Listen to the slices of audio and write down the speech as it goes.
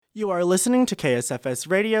You are listening to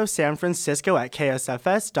KSFS Radio San Francisco at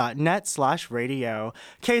ksfs.net/radio.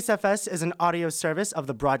 KSFS is an audio service of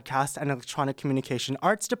the Broadcast and Electronic Communication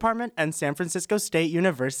Arts Department and San Francisco State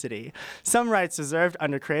University. Some rights reserved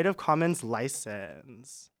under Creative Commons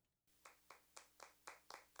license.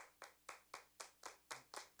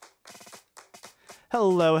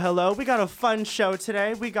 Hello. We got a fun show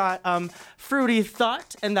today. We got Fruity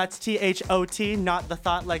Thought, and that's THOT, not the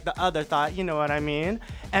thought like the other thought, you know what I mean.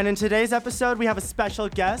 And in today's episode, we have a special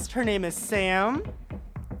guest. Her name is Sam.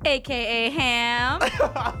 AKA Ham.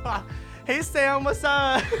 Hey Sam, what's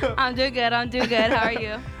up? I'm doing good. How are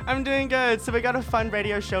you? I'm doing good. So we got a fun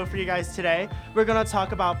radio show for you guys today. We're going to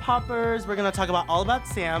talk about poppers. We're going to talk all about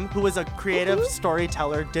Sam, who is a creative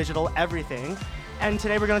storyteller, digital everything. And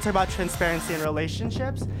today we're going to talk about transparency in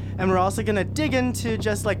relationships. And we're also going to dig into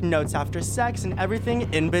just like notes after sex and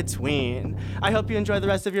everything in between. I hope you enjoy the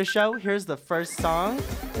rest of your show. Here's the first song.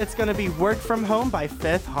 It's going to be Work From Home by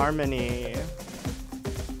Fifth Harmony.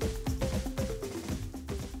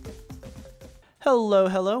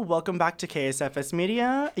 Hello. Welcome back to KSFS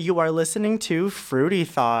Media. You are listening to Fruity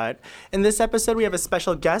Thought. In this episode, we have a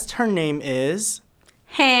special guest. Her name is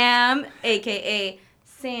Ham, AKA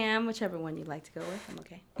Sam, whichever one you'd like to go with. I'm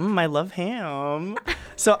okay. I love Ham.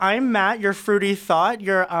 So I'm Matt, your Fruity Thought,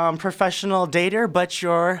 your professional dater, but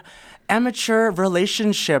your amateur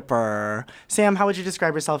relationshipper. Sam, how would you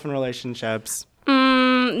describe yourself in relationships?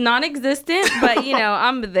 Non-existent, but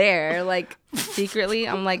I'm there. Like secretly,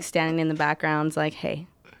 I'm like standing in the background, like, hey,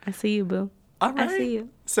 I see you, boo. All right. I see you.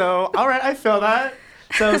 So, all right, I feel that.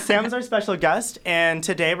 So Sam's our special guest, and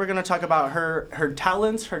today we're going to talk about her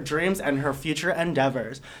talents, her dreams, and her future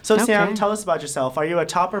endeavors. So Sam, tell us about yourself. Are you a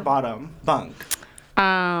top or bottom bunk?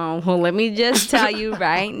 Well, let me just tell you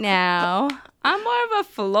right now, I'm more of a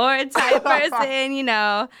floor type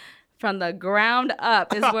person, From the ground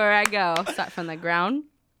up is where I go. Start from the ground,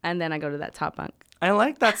 and then I go to that top bunk. I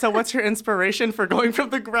like that. So what's your inspiration for going from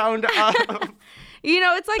the ground up?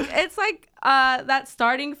 It's like that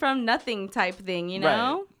starting from nothing type thing,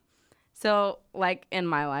 Right. So, like, in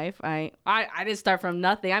my life, I didn't start from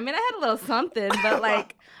nothing. I mean, I had a little something, but,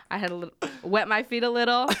 like, I had wet my feet a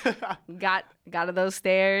little, got to those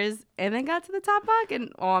stairs, and then got to the top bunk.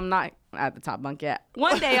 And, I'm not at the top bunk yet.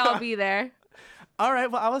 One day I'll be there. All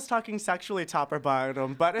right, well, I was talking sexually top or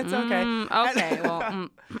bottom, but it's okay. Okay, well.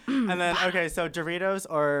 And then, so Doritos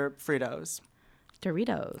or Fritos?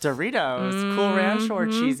 Doritos. Cool Ranch or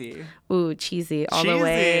cheesy? Ooh, cheesy. All the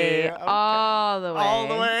way. Okay. All the way. All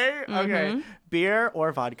the way? Okay. Beer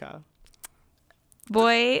or vodka?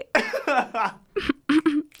 Boy.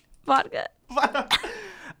 Vodka.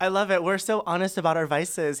 I love it. We're so honest about our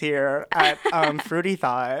vices here at Fruity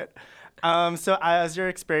Thought. So as your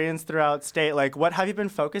experience throughout state, like, what have you been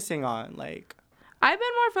focusing on? Like, I've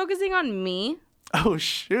been more focusing on me. Oh,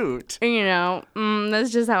 shoot.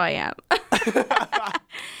 That's just how I am.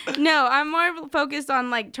 No, I'm more focused on,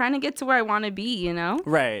 like, trying to get to where I want to be,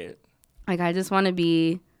 Right. Like, I just want to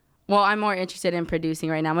be, I'm more interested in producing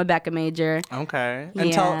right now. I'm a Becca major. Okay.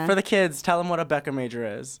 And for the kids, tell them what a Becca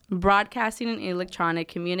major is. Broadcasting and Electronic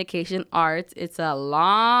Communication Arts. It's a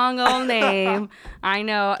long old name. I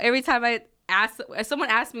know. Every time someone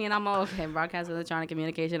asks me, and I'm all, okay, Broadcast and Electronic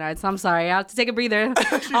Communication Arts. I'm sorry. I have to take a breather.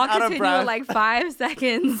 I'll continue in like 5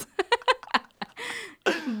 seconds.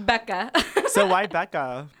 Becca. So why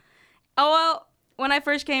Becca? Oh, well, when I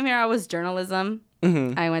first came here, I was journalism.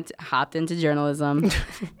 Mm-hmm. I hopped into journalism.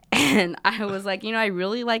 And I was like, I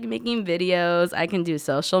really like making videos. I can do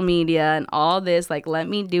social media and all this. Like, let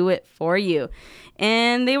me do it for you.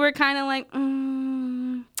 And they were kind of like,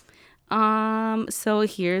 so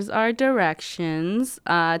here's our directions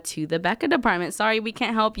to the Becca department. Sorry, we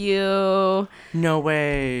can't help you. No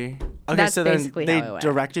way. Okay, That's so then basically they how it went.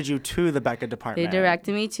 directed you to the Becca department. They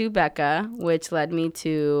directed me to Becca, which led me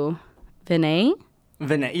to Vinay.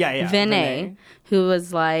 Vinay, who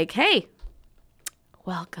was like, hey,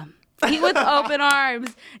 welcome. With open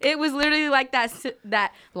arms. It was literally like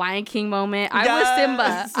that Lion King moment.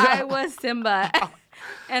 I was Simba.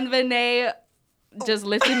 And Vinay just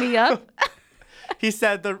lifted me up. He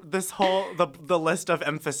said the list of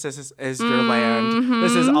emphasis is your land.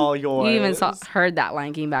 This is all yours. You even heard that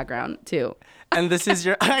Lion King background too. And this is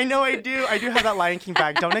your. I know I do. I do have that Lion King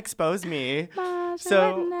back. Don't expose me.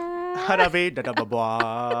 So. That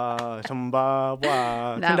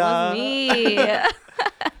was me.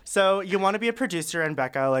 So you want to be a producer in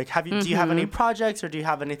Becca? Like, do you have any projects, or do you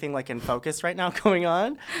have anything like in focus right now going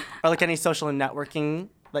on, or like any social networking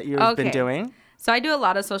that you've been doing? So I do a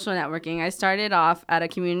lot of social networking. I started off at a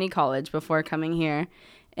community college before coming here,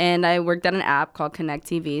 And I worked at an app called Connect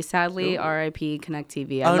TV. Sadly, R.I.P. Connect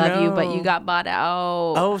TV. I Oh, love you, no. but you got bought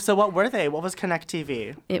out. Oh, so what were they? What was Connect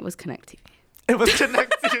TV? It was Connect TV. It was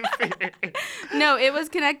Connect TV. No, it was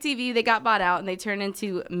Connect TV. They got bought out and they turned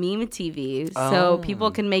into Meme TV. So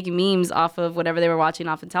people can make memes off of whatever they were watching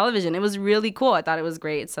off of television. It was really cool. I thought it was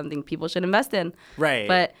great. It's something people should invest in. Right.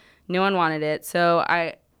 But no one wanted it. So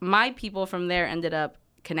my people from there ended up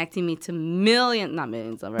connecting me to not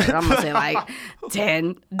millions of it. I'm going to say like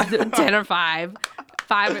 10 or 5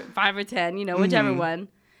 or 10, whichever one.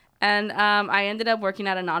 And I ended up working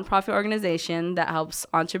at a nonprofit organization that helps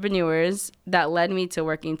entrepreneurs that led me to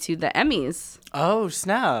working to the Emmys. Oh,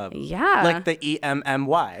 snap. Yeah. Like the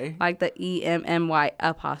EMMY. Like the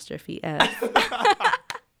EMMY''S.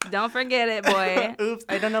 Don't forget it, boy. Oops,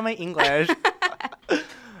 I don't know my English.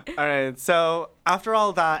 All right, so after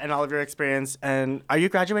all that and all of your experience, and are you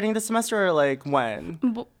graduating this semester or like when?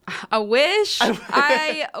 I wish.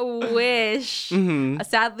 I wish. Mm-hmm.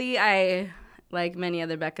 Sadly, like many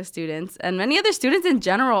other Becca students and many other students in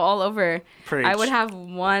general all over, Preach. I would have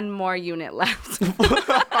one more unit left.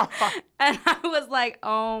 And I was like,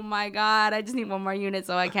 oh my God, I just need one more unit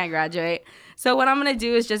so I can't graduate. So what I'm going to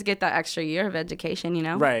do is just get that extra year of education,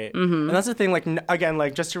 Right. Mm-hmm. And that's the thing, like, again,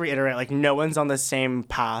 like, just to reiterate, like, no one's on the same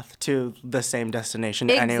path to the same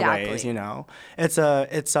destination anyways,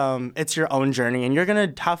 It's your own journey, and you're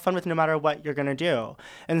going to have fun with no matter what you're going to do.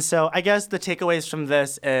 And so I guess the takeaways from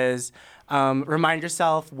this is remind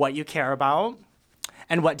yourself what you care about.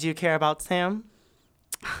 And what do you care about, Sam?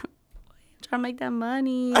 Trying to make that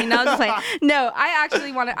money. No, just like no. I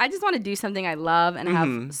just want to do something I love and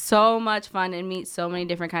have so much fun and meet so many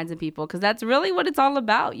different kinds of people because that's really what it's all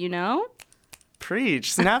about,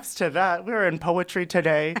 Preach. Snaps to that. We're in poetry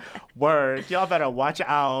today. Word. Y'all better watch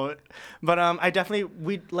out. But I definitely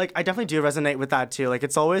do resonate with that too. Like,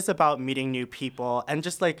 it's always about meeting new people and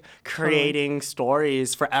just like creating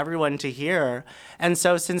stories for everyone to hear. And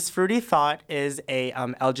so since Fruity Thought is a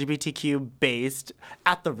LGBTQ based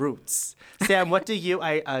at the roots, Sam, what do you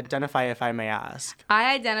identify, if I may ask?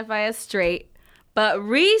 I identify as straight. But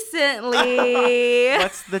recently...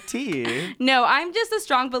 What's the tea? No, I'm just a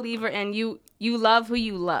strong believer in you love who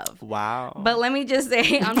you love. Wow. But let me just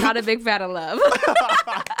say, I'm not a big fan of love.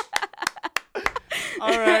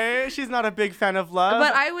 All right. She's not a big fan of love.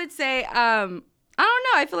 But I would say, I don't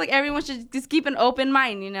know. I feel like everyone should just keep an open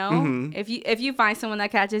mind, Mm-hmm. If you find someone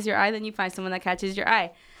that catches your eye, then you find someone that catches your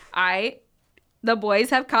eye. The boys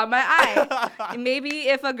have caught my eye. Maybe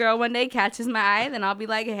if a girl one day catches my eye, then I'll be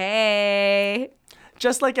like, hey.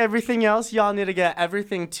 Just like everything else, y'all need to get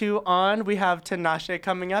everything on. We have Tinashe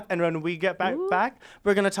coming up, and when we get back,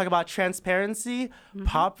 we're going to talk about transparency,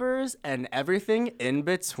 poppers, and everything in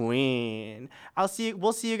between.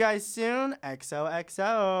 We'll see you guys soon.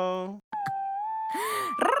 XOXO.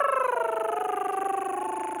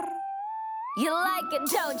 You like it,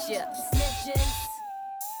 don't you, snitches?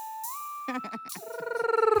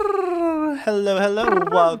 Hello.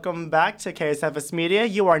 Welcome back to KSFS Media.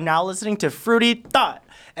 You are now listening to Fruity Thought.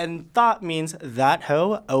 And thought means that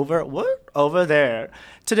hoe over there.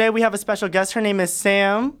 Today we have a special guest. Her name is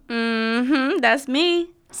Sam. That's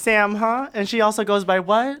me. Sam, huh? And she also goes by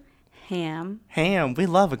what? Ham. Ham. We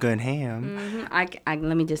love a good ham. Let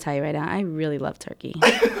me just tell you right now, I really love turkey.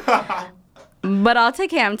 But I'll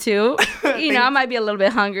take ham too. I might be a little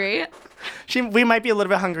bit hungry. We might be a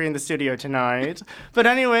little bit hungry in the studio tonight. But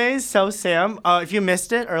anyways, so Sam, if you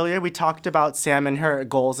missed it earlier, we talked about Sam and her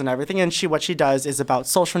goals and everything. And what she does is about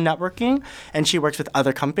social networking. And she works with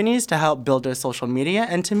other companies to help build their social media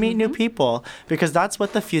and to meet new people. Because that's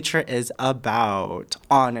what the future is about,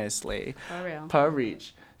 honestly. For real. Per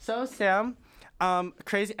reach. So Sam,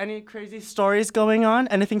 any crazy stories going on?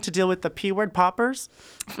 Anything to deal with the P word, poppers?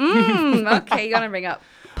 Okay, you're gonna bring up.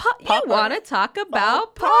 You want to talk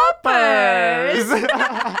about poppers?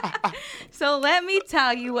 So let me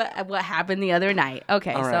tell you what happened the other night.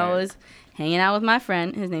 Okay, All so right. I was hanging out with my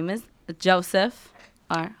friend. His name is Joseph,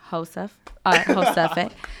 or Joseph, or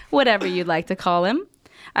Josefe, whatever you'd like to call him.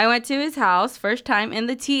 I went to his house, first time in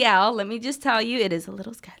the TL. Let me just tell you, it is a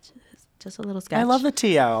little sketch. Just a little sketch. I love the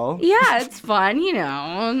TL. Yeah, it's fun,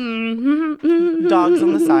 Dogs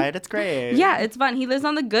on the side. It's great. Yeah, it's fun. He lives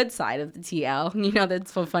on the good side of the TL.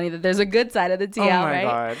 That's so funny that there's a good side of the TL, oh my right?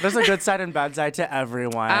 God. There's a good side and bad side to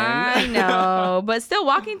everyone. I know, but still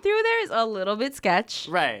walking through there is a little bit sketch.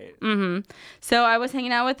 Right. So I was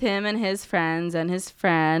hanging out with him and his friends, and his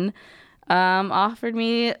friend offered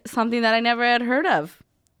me something that I never had heard of.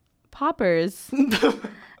 Poppers. We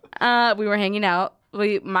were hanging out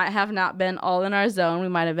we might have not been all in our zone. We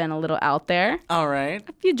might have been a little out there. All right.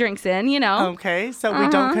 A few drinks in, you know. Okay, so we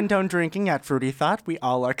don't condone drinking at Fruity Thought. We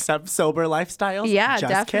all accept sober lifestyles. Yeah, Just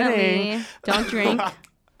definitely. kidding. Don't drink.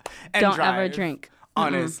 And Don't drive, ever drink.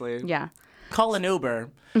 Honestly. Yeah. Call an Uber.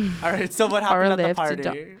 All right, so what happened at the Lyft.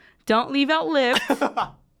 party? Don't leave out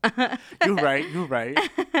Lyft. You're right.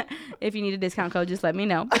 If you need a discount code, just let me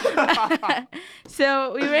know.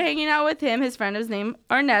 So we were hanging out with him. His friend was named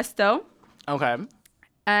Ernesto. Okay.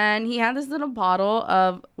 And he had this little bottle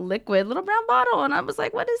of liquid, little brown bottle. And I was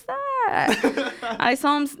like, what is that? I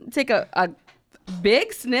saw him take a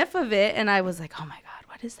big sniff of it. And I was like, oh my God,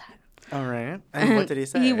 what is that? All right. And what did he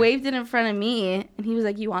say? He waved it in front of me. And he was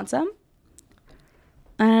like, you want some?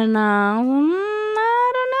 And I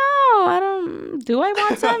don't know. Do I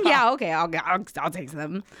want some? Yeah, okay, I'll take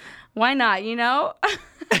some. Why not, you know?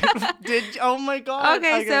 Oh my God.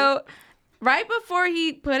 Okay, so right before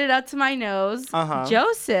he put it up to my nose,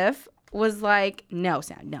 Joseph was like, no,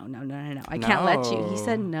 Sam, no. I can't let you. He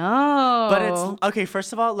said no. But it's, okay,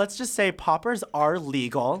 first of all, let's just say poppers are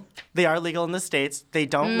legal. They are legal in the States. They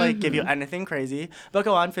don't, like, give you anything crazy. But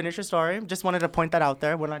go on, finish your story. Just wanted to point that out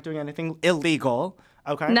there. We're not doing anything illegal.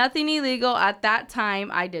 Okay. Nothing illegal. At that time,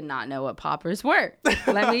 I did not know what poppers were.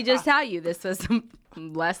 Let me just tell you, this was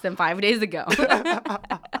less than 5 days ago.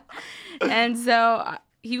 And so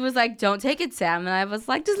he was like, don't take it, Sam. And I was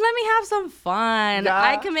like, just let me have some fun. Yeah.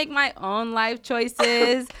 I can make my own life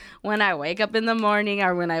choices when I wake up in the morning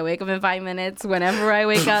or when I wake up in 5 minutes, whenever I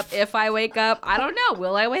wake up, if I wake up. I don't know.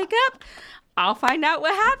 Will I wake up? I'll find out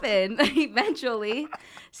what happened eventually.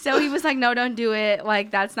 So he was like, no, don't do it.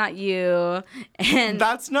 Like, that's not you. And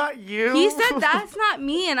that's not you? He said, that's not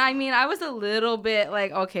me. And I mean, I was a little bit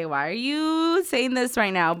like, okay, why are you saying this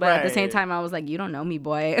right now? But at the same time, I was like, you don't know me,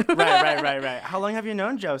 boy. Right. How long have you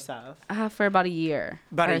known Joseph? For about a year.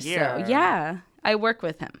 About a year? So. Yeah. I work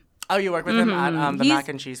with him. Oh, you work with him at the mac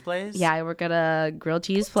and cheese place? Yeah, I work at a grilled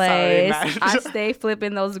cheese place. I stay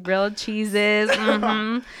flipping those grilled cheeses.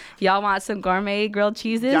 Y'all want some gourmet grilled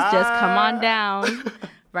cheeses? Yeah. Just come on down.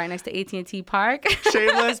 Right next to AT&T Park.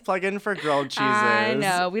 Shameless plug-in for grilled cheeses. I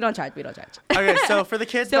know. We don't charge. Okay, so for the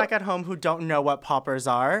kids back at home who don't know what poppers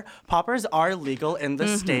are legal in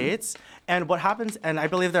the States. And what happens, and I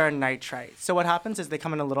believe they're a nitrite. So what happens is they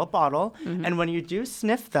come in a little bottle, and when you do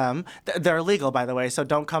sniff them, they're legal, by the way, so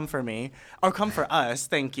don't come for me. Or come for us,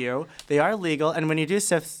 thank you. They are legal, and when you do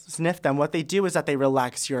sniff them, what they do is that they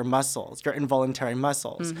relax your muscles, your involuntary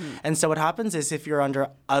muscles. And so what happens is if you're under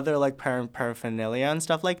other like paraphernalia and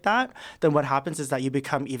stuff like that, then what happens is that you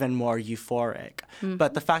become even more euphoric.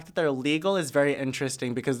 But the fact that they're legal is very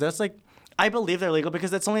interesting because there's like, I believe they're legal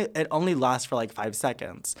because it only lasts for like 5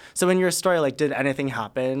 seconds. So in your story, like, did anything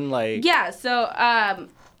happen? Like, yeah. So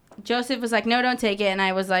Joseph was like, no, don't take it, and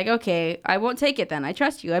I was like, okay, I won't take it then. I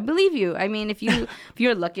trust you. I believe you. I mean, if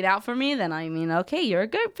you're looking out for me, then I mean, okay, you're a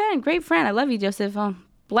good friend, great friend. I love you, Joseph.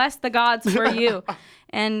 Bless the gods for you.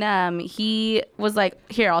 And he was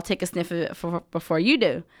like, here, I'll take a sniff of it before you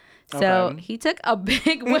do. So he took a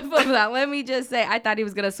big whiff of that. Let me just say, I thought he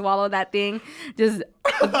was going to swallow that thing, just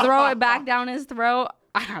throw it back down his throat.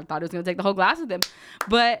 I thought he was going to take the whole glass with him.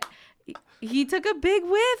 But he took a big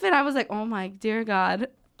whiff, and I was like, oh, my dear God,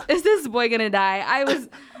 is this boy going to die? I was,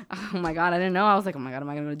 oh, my God, I didn't know. I was like, oh, my God, am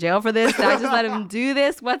I going to go to jail for this? Did I just let him do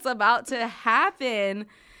this? What's about to happen?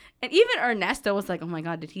 And even Ernesto was like, oh, my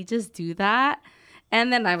God, did he just do that?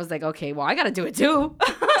 And then I was like, okay, well, I got to do it too.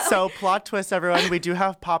 So plot twist, everyone. We do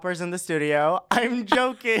have poppers in the studio. I'm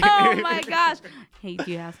joking. Oh, my gosh. Hey, do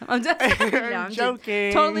you have some? I'm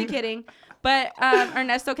joking. Totally kidding. But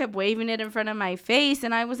Ernesto kept waving it in front of my face.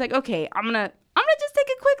 And I was like, okay, I'm gonna just take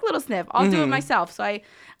a quick little sniff. I'll do it myself. So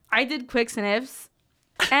I did quick sniffs.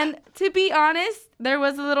 And to be honest, there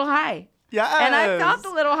was a little high. Yes. And I felt a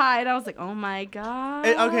little high, and I was like, oh, my God.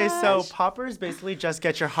 Okay, so poppers basically just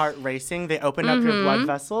get your heart racing. They open up your blood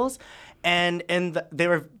vessels. And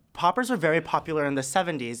poppers were very popular in the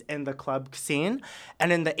 70s in the club scene.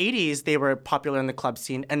 And in the 80s, they were popular in the club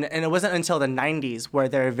scene. And it wasn't until the 90s where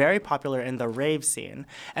they were very popular in the rave scene.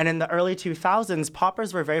 And in the early 2000s,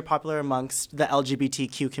 poppers were very popular amongst the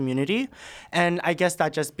LGBTQ community. And I guess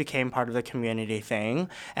that just became part of the community thing.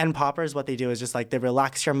 And poppers, what they do is just like they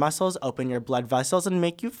relax your muscles, open your blood vessels, and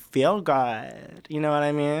make you feel good. You know what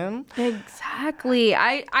I mean? Exactly.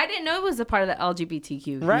 I didn't know it was a part of the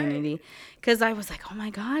LGBTQ community. because I was like, oh my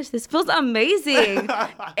gosh, this feels amazing.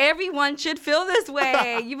 Everyone should feel this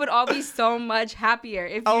way. You would all be so much happier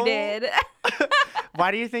if you did. Why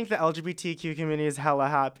do you think the LGBTQ community is hella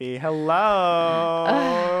happy?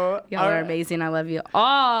 Hello. Y'all are amazing. I love you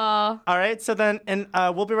all. All right, so then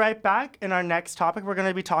we'll be right back. In our next topic, we're going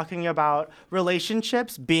to be talking about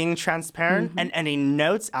relationships, being transparent, and any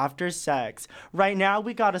notes after sex. Right now,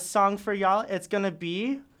 we got a song for y'all. It's going to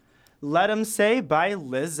be Let 'Em Say by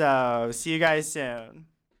Lizzo. See you guys soon.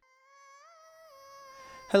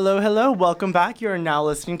 Hello, hello. Welcome back. You're now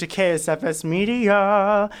listening to KSFS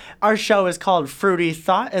Media. Our show is called Fruity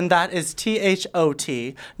Thought, and that is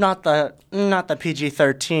THOT, not the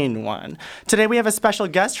PG-13 one. Today we have a special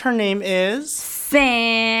guest. Her name is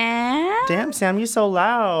Sam. Damn, Sam, you so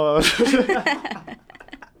loud.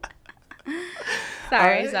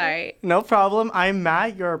 Sorry. No problem. I'm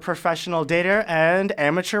Matt, your professional dater and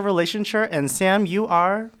amateur relationship, and Sam, you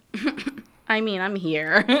are. I'm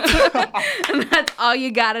here. And that's all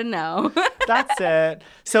you gotta know. That's it.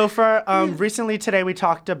 So for recently today, we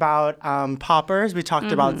talked about poppers. We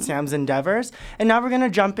talked about Sam's endeavors. And now we're going to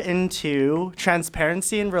jump into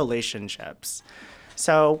transparency in relationships.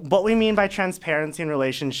 So what we mean by transparency in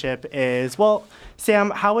relationship is, well, Sam,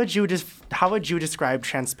 how would you describe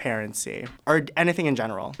transparency or anything in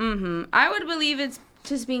general? I would believe it's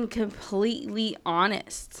just being completely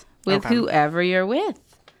honest with whoever you're with.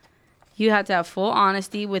 You have to have full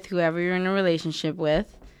honesty with whoever you're in a relationship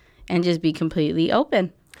with and just be completely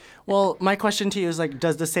open. Well, my question to you is, like,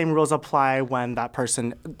 does the same rules apply when that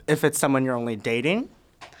person, if it's someone you're only dating?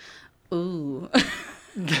 Ooh.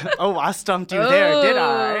 Oh, I stumped you there, did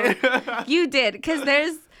I? You did, because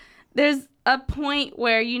there's a point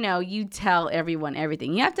where, you tell everyone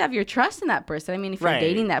everything. You have to have your trust in that person. I mean, if you're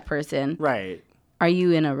dating that person, are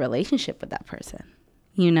you in a relationship with that person?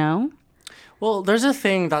 Well, there's a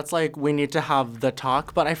thing that's like we need to have the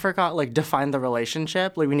talk, but I forgot define the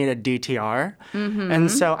relationship. Like we need a DTR.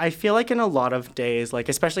 And so I feel like in a lot of days,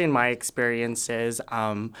 especially in my experiences,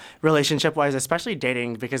 relationship-wise, especially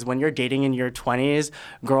dating, because when you're dating in your 20s,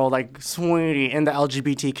 girl, sweetie, in the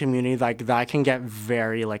LGBT community, that can get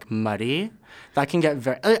very muddy. That can get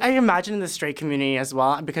very. I imagine in the straight community as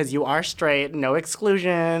well, because you are straight, no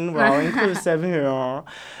exclusion, we're all inclusive here,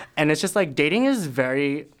 and it's just dating is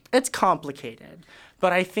very. It's complicated,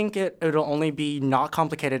 but I think it'll only be not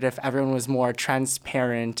complicated if everyone was more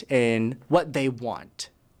transparent in what they want.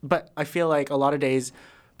 But I feel like a lot of days,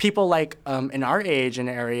 people in our age and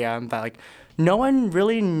area, that no one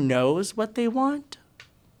really knows what they want.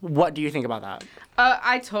 What do you think about that?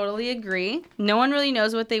 I totally agree. No one really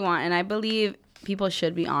knows what they want, and I believe people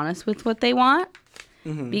should be honest with what they want.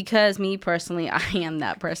 Because me personally, I am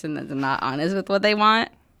that person that's not honest with what they want.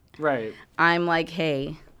 Right. I'm like,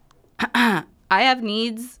 hey, I have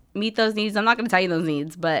needs. Meet those needs. I'm not going to tell you those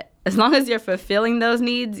needs, but as long as you're fulfilling those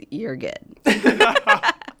needs, you're good.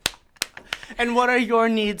 And what are your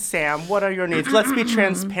needs, Sam? What are your needs? Let's be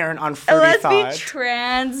transparent on Fruity Thought. Let's be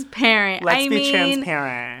transparent. Let's be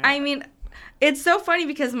transparent. I mean, it's so funny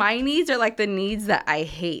because my needs are the needs that I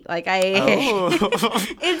hate.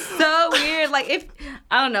 It's so weird.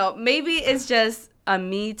 I don't know, maybe it's just a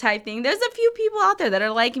me type thing. There's a few people out there that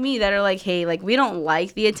are like me that are like, hey, we don't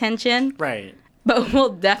like the attention. Right. But we'll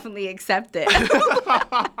definitely accept it.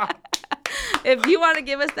 If you want to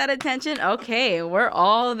give us that attention, okay, we're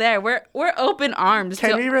all there. We're open arms to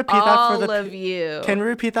all of you. Can we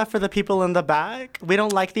repeat that for the people in the back? We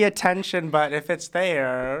don't like the attention, but if it's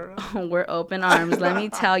there. We're open arms. Let me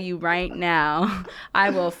tell you right now,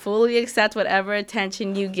 I will fully accept whatever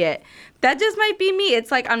attention you get. That just might be me.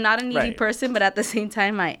 It's I'm not a needy person, but at the same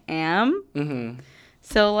time, I am.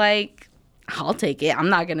 So, I'll take it. I'm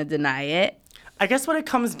not going to deny it. I guess what it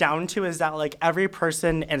comes down to is that every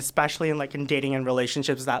person, and especially in in dating and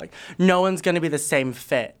relationships, is that no one's gonna be the same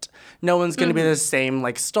fit. No one's gonna be the same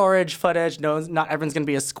storage footage. Not everyone's gonna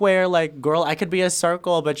be a square. Girl, I could be a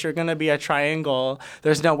circle, but you're gonna be a triangle.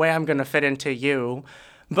 There's no way I'm gonna fit into you.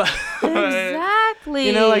 But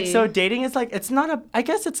exactly. So dating is it's not I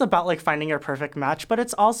guess it's about finding your perfect match, but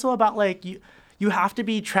it's also about you have to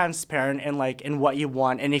be transparent in what you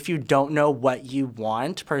want. And if you don't know what you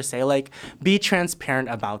want per se, be transparent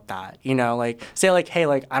about that. Say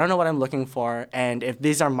hey, I don't know what I'm looking for, and if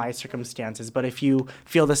these are my circumstances, but if you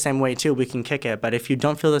feel the same way too, we can kick it. But if you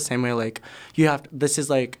don't feel the same way, this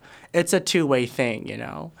is it's a two-way thing,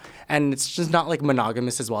 And it's just not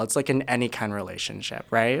monogamous as well. It's in any kind of relationship,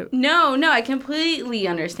 right? No, I completely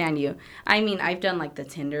understand you. I mean, I've done the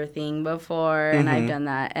Tinder thing before, and I've done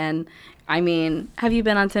that. And I mean, have you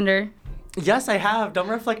been on Tinder? Yes, I have. Don't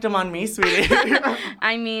reflect them on me, sweetie.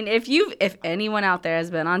 I mean, if anyone out there has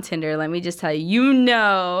been on Tinder, let me just tell you, you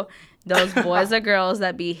know those boys or girls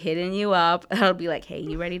that be hitting you up. It'll be like, hey,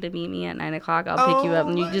 you ready to meet me at 9 o'clock? I'll pick you up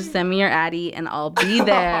and you just send me your Addy and I'll be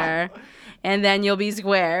there. And then you'll be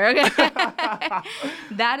square. Okay?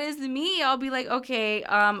 That is me. I'll be like, okay,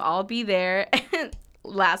 I'll be there.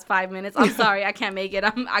 Last 5 minutes. I'm sorry, I can't make it.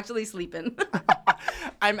 I'm actually sleeping.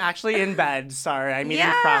 I'm actually in bed. Sorry, I'm eating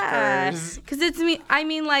crackers. Because it's me. I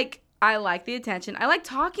mean, like, I like the attention. I like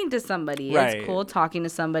talking to somebody. Right. It's cool talking to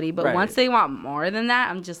somebody. But Right. once they want more than that,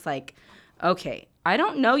 I'm just like, okay, I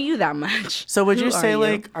don't know you that much. So would Who you say, are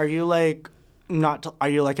like, are you, like, are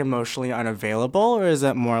you, like, emotionally unavailable, or is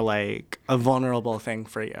it more, like, a vulnerable thing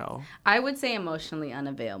for you? I would say emotionally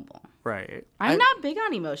unavailable. Right. I'm not big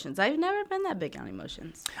on emotions. I've never been that big on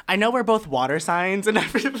emotions. I know we're both water signs and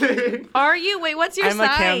everything. Are you? Wait, what's your sign? I'm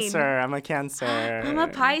a Cancer. I'm a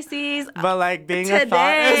Pisces. But, like, being a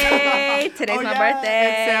thought is... Today's my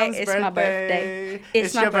birthday. It's Sam's my birthday.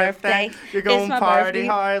 It's your my birthday. You're going It's my party birthday.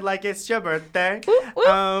 hard like it's your birthday. Whoop,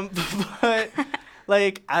 whoop. But...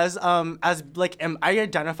 Like, I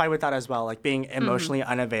identify with that as well, like being emotionally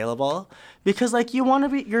unavailable, because like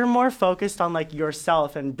you're more focused on like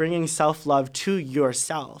yourself and bringing self-love to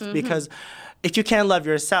yourself, because if you can't love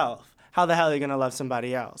yourself, how the hell are you gonna love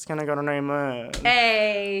somebody else? Can I go to Raymond?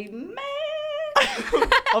 Amen.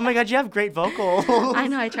 Oh my God, you have great vocals. I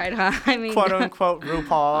know, I tried, huh? I mean, Quote unquote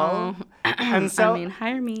RuPaul. And so I mean,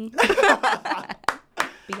 hire me.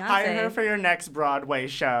 Beyonce. hire her for your next Broadway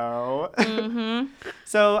show.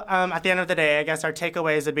 So at the end of the day, I guess our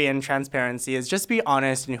takeaways would be in transparency is just be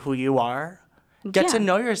honest in who you are. Get to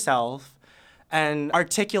know yourself and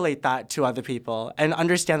articulate that to other people and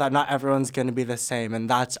understand that not everyone's going to be the same, and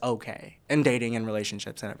that's okay in dating and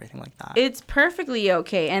relationships and everything like that. It's perfectly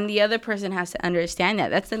okay, and the other person has to understand that.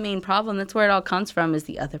 That's the main problem. That's where it all comes from, is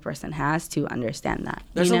the other person has to understand that.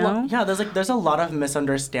 There's a lot of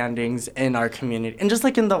misunderstandings in our community, and just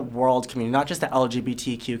like in the world community, not just the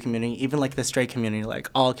LGBTQ community, even like the straight community, like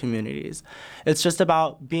all communities. It's just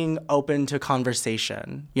about being open to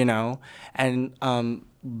conversation, you know, and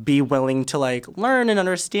be willing to like learn and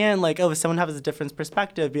understand, like, oh, if someone has a different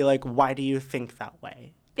perspective, be like, why do you think that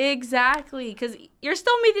way? Exactly, because you're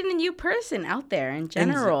still meeting a new person out there in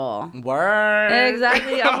general. Word.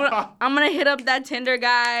 Exactly. I'm gonna hit up that Tinder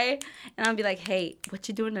guy, and I'll be like, hey, what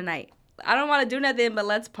you doing tonight? I don't want to do nothing, but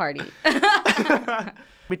let's party.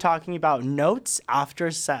 We're talking about notes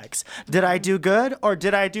after sex. Did I do good or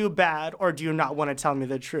did I do bad, or do you not want to tell me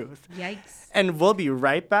the truth? Yikes. And we'll be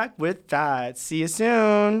right back with that. See you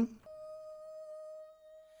soon.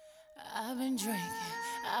 I've been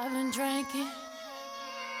drinking.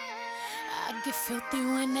 I get filthy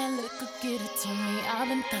when that liquor get it to me. I've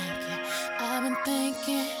been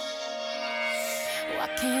thinking. Why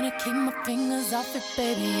can't I keep my fingers off it,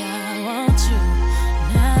 baby? I want you,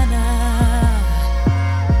 nah, nah.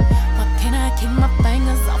 Why can't I keep my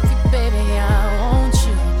fingers off it, baby? I want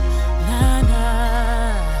you, nah, nah.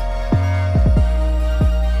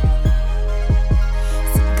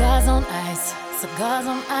 Cigars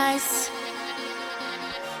on ice.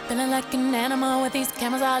 Feeling like an animal with these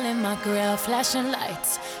cameras all in my grill. Flashing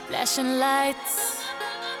lights.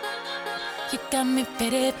 You got me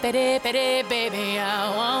pity, baby.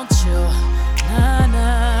 I want you, nah,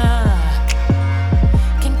 nah.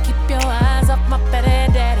 Can't keep your eyes off my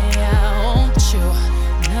petty daddy. I want you,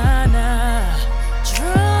 nah, nah.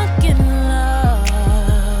 Drunk in love.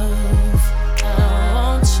 I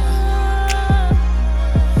want you.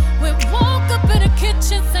 We woke up in the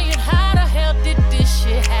kitchen saying, how the hell did this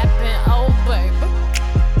shit happen? Oh, baby.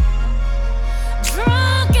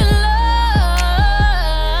 Drunk in love,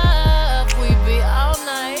 we be all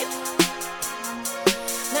night.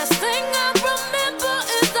 Last thing I remember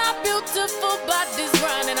is our beautiful bodies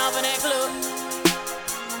grinding off in that club.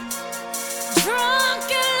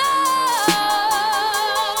 Drunk in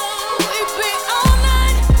love, we be all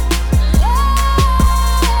night.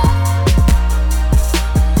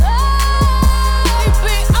 We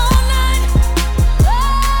be all night.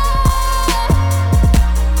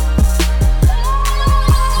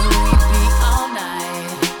 We be all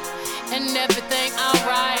night, and everything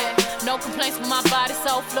alright. No complaints with my body,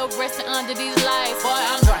 so fluorescent under these lights. Boy,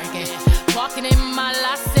 I'm drinking, walking in my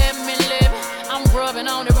life, 7 living. I'm rubbing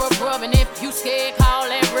on it, rubbing. If you scared, call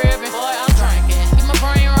that ribbon. Boy, I'm drinking, get my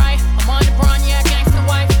brain right. I'm on the brown, yeah, gangsta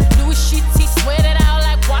wife. Louis sheets, he sweat it out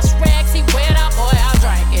like wash rags. He wet out. Boy, I'm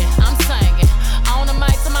drinking, I'm singing on the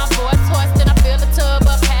mic to my voice hoarse. Then I fill the tub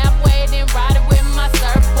up halfway, then ride it with my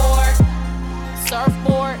surfboard,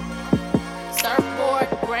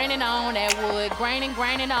 raining on that wood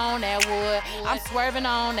graining on that wood. I'm swerving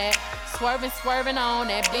on that, swerving on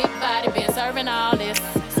that. Big body been serving all this,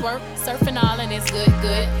 surfing all and it's good.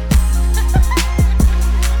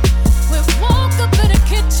 We woke up in the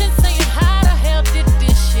kitchen saying, how the hell did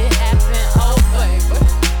this shit happen? Oh, baby.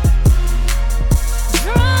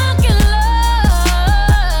 Drunk in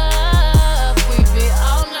love, we be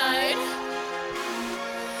all night.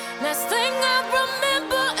 Last thing I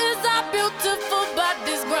remember is our beautiful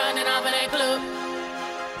bodies grinding up in a club.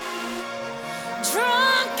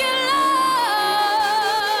 Drunk in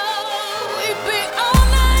love, we be all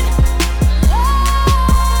night.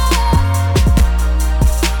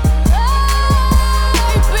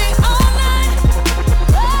 We be all night.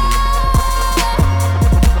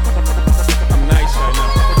 I'm nice right now.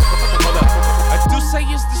 Hold up. I do say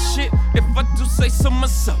it's the shit. If I do say so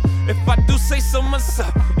myself. If I do say so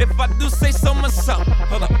myself. If I do say so myself.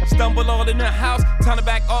 Hold up. Stumble all in the house. Time to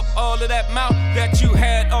back up all of that mouth that you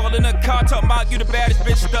had all in the car. Talking about you the baddest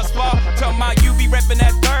bitch thus far. Talking about you be reppin'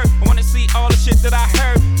 that third. I wanna see all the shit that I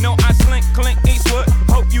heard. No, I slink, Clint Eastwood.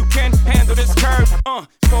 Hope you can handle this curve.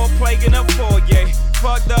 Full plague in a foyer.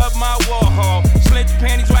 Fucked up my Warhol. Slint your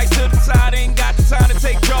panties right to the side. Ain't got the time to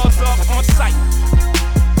take jaws off on sight.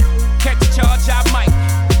 Catch a charge, I might.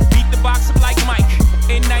 Beat the box up like Mike.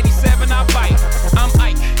 In 97, I bite. I'm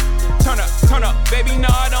Ike. Turn up, baby, no,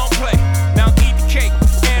 I don't play. Now eat the cake.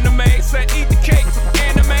 Anime, said eat the cake.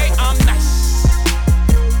 Anime, I'm nice.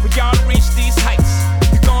 For y'all to reach these heights,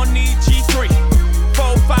 you gon' need G3.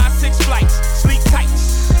 4, 5, 6 flights. Sleep tight.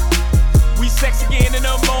 We sex again in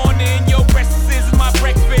the morning. Your breakfast is my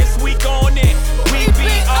breakfast. We gon' in. We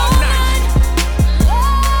be all night.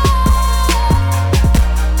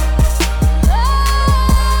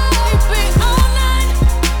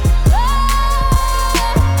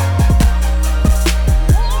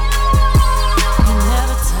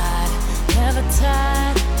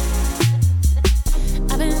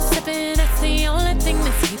 I've been sipping, that's the only thing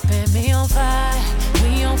that's keeping me on fire.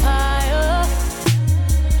 We on fire.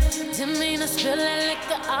 Didn't mean to spill that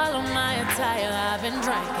liquor all on my attire. I've been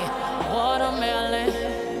drinking watermelon.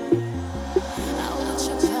 I want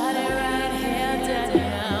your body right here, daddy. I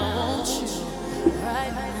want you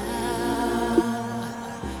right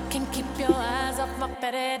now. Can't keep your eyes off my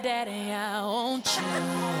fatty daddy. I want you.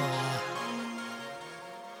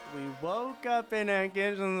 We woke up in a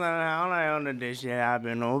kitchen and how I own this shit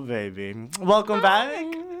happen, oh baby. Welcome back.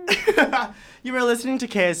 You were listening to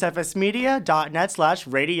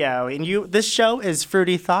ksfsmedia.net/radio, and this show is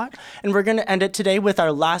Fruity Thought, and we're gonna end it today with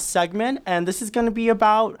our last segment, and this is gonna be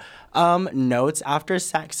about notes after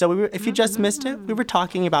sex. So if you just missed it, we were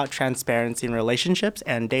talking about transparency in relationships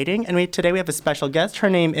and dating, and today we have a special guest. Her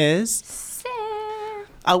name is Sam.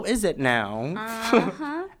 Oh, is it now?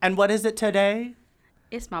 And what is it today?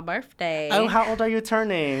 It's my birthday. Oh, how old are you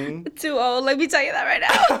turning? Too old. Let me tell you that right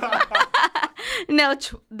now. No,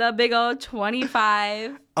 the big old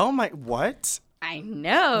 25. Oh my, what? I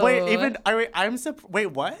know. Wait, wait,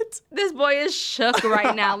 what? This boy is shook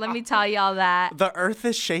right now. Let me tell y'all that. The earth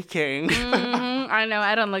is shaking. I know.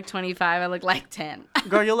 I don't look 25. I look like 10.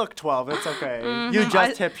 Girl, you look 12. It's okay. You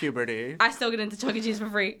just hit puberty. I still get into Chuck E. Cheese for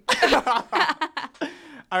free.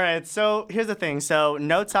 All right, so here's the thing. So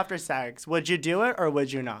notes after sex, would you do it or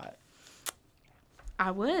would you not?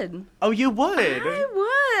 I would. Oh, you would?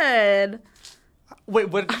 I would. Wait,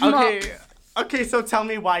 okay. Okay, so tell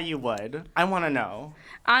me why you would. I want to know.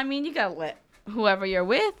 I mean, you gotta let whoever you're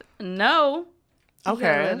with know. You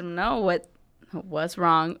gotta let them know what's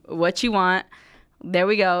wrong, what you want. There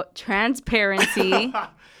we go. Transparency.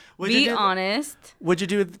 Be honest. Would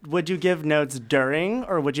you give notes during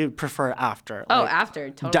or would you prefer after? Oh,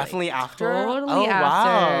 after. Totally. Definitely after? Totally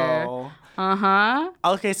after. Wow. Uh-huh.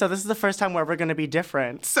 Okay, so this is the first time where we're going to be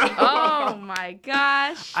different. So oh my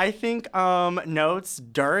gosh. I think notes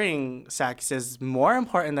during sex is more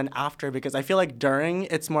important than after, because I feel like during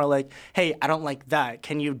it's more like, hey, I don't like that.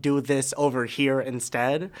 Can you do this over here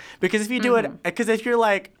instead? Because if you do it, because if you're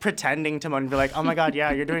like pretending to moan and be like, oh my God,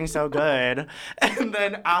 yeah, you're doing so good. And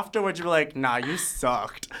then afterwards you're like, nah, you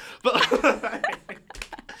sucked. But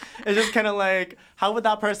it's just kind of like, how would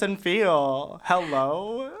that person feel?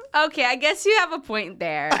 Hello? Okay, I guess you have a point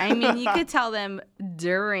there. I mean, you could tell them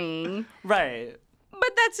during. Right. But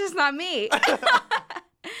that's just not me.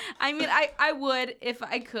 I mean, I would if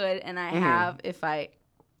I could, and I have if I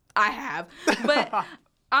have. But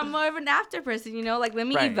I'm more of an after person, you know? Like, let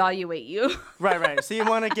me evaluate you. Right. So you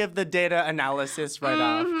want to give the data analysis right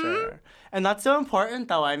after. And that's so important,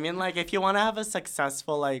 though. I mean, like, if you want to have a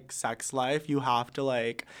successful, like, sex life, you have to,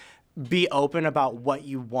 like, be open about what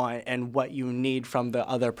you want and what you need from the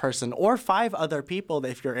other person or 5 other people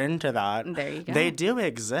if you're into that. There you go. They do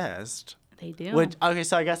exist. They do. Okay,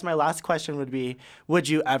 so I guess my last question would be, would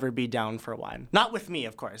you ever be down for one? Not with me,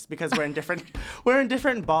 of course, because we're in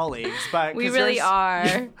different ball leagues, but We really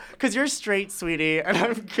are. Because you're straight, sweetie, and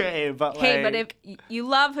I'm gay, but Hey, but if you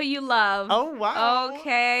love who you love. Oh, wow.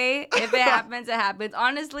 Okay. If it happens, it happens.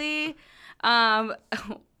 Honestly,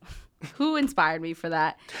 who inspired me for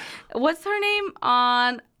that? What's her name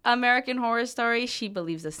on American Horror Story? She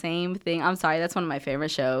believes the same thing. I'm sorry, that's one of my favorite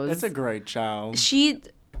shows. It's a great show. She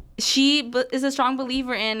is a strong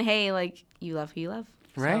believer in, hey, like, you love who you love.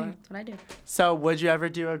 Right. So that's what I do. So would you ever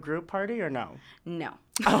do a group party or no? No.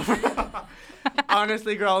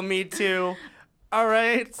 Honestly, girl, me too. All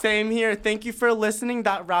right, same here. Thank you for listening.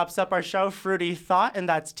 That wraps up our show, Fruity Thought, and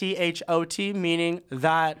that's THOT, meaning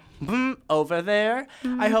that over there.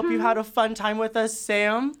 I hope you had a fun time with us,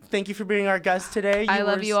 Sam. Thank you for being our guest today. I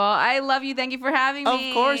love you all. I love you. Thank you for having me.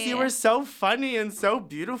 Of course, you were so funny and so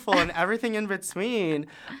beautiful and everything in between.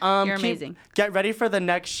 You're amazing. Get ready for the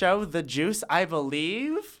next show, The Juice, I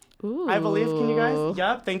believe. Ooh. I believe. Can you guys?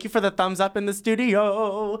 Yep. Thank you for the thumbs up in the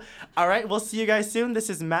studio. All right. We'll see you guys soon. This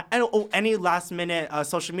is Matt. And any last minute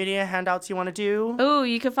social media handouts you want to do? Oh,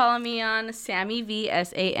 you can follow me on Sammy V,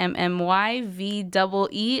 SAMMYVEE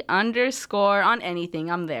 _ on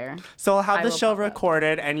anything. I'm there. So I'll have I the will show pop up.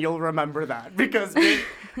 recorded and you'll remember that because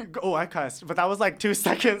oh, I cussed, but that was like 2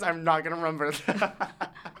 seconds. I'm not gonna remember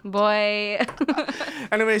that. Boy.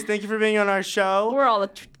 Anyways, thank you for being on our show. We're all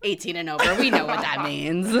 18 and over. We know what that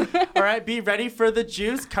means. All right, be ready for The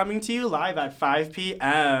Juice coming to you live at 5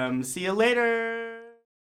 p.m. See you later.